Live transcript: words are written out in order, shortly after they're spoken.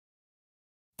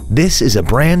This is a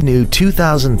brand new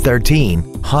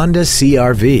 2013 Honda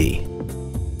CR-V.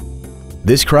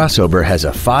 This crossover has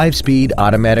a 5-speed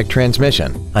automatic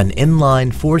transmission, an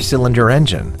inline 4-cylinder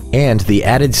engine, and the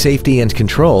added safety and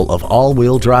control of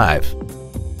all-wheel drive.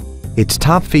 Its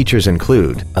top features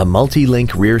include a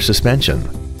multi-link rear suspension,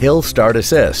 hill start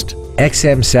assist,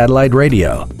 XM satellite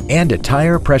radio, and a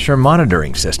tire pressure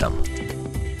monitoring system.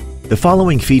 The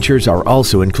following features are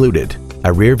also included: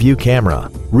 a rear-view camera,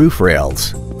 roof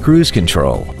rails, cruise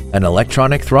control, an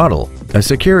electronic throttle, a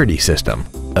security system,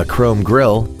 a chrome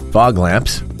grille, fog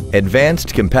lamps,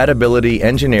 advanced compatibility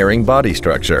engineering body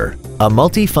structure, a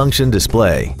multi-function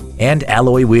display, and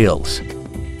alloy wheels.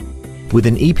 With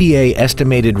an EPA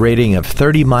estimated rating of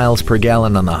 30 miles per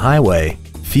gallon on the highway,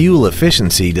 fuel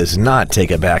efficiency does not take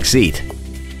a back seat.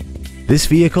 This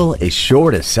vehicle is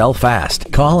sure to sell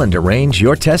fast. Call and arrange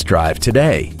your test drive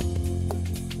today.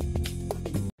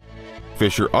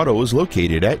 Fisher Auto is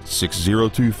located at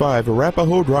 6025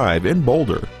 Arapahoe Drive in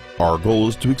Boulder. Our goal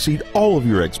is to exceed all of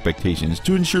your expectations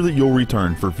to ensure that you'll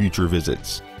return for future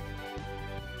visits.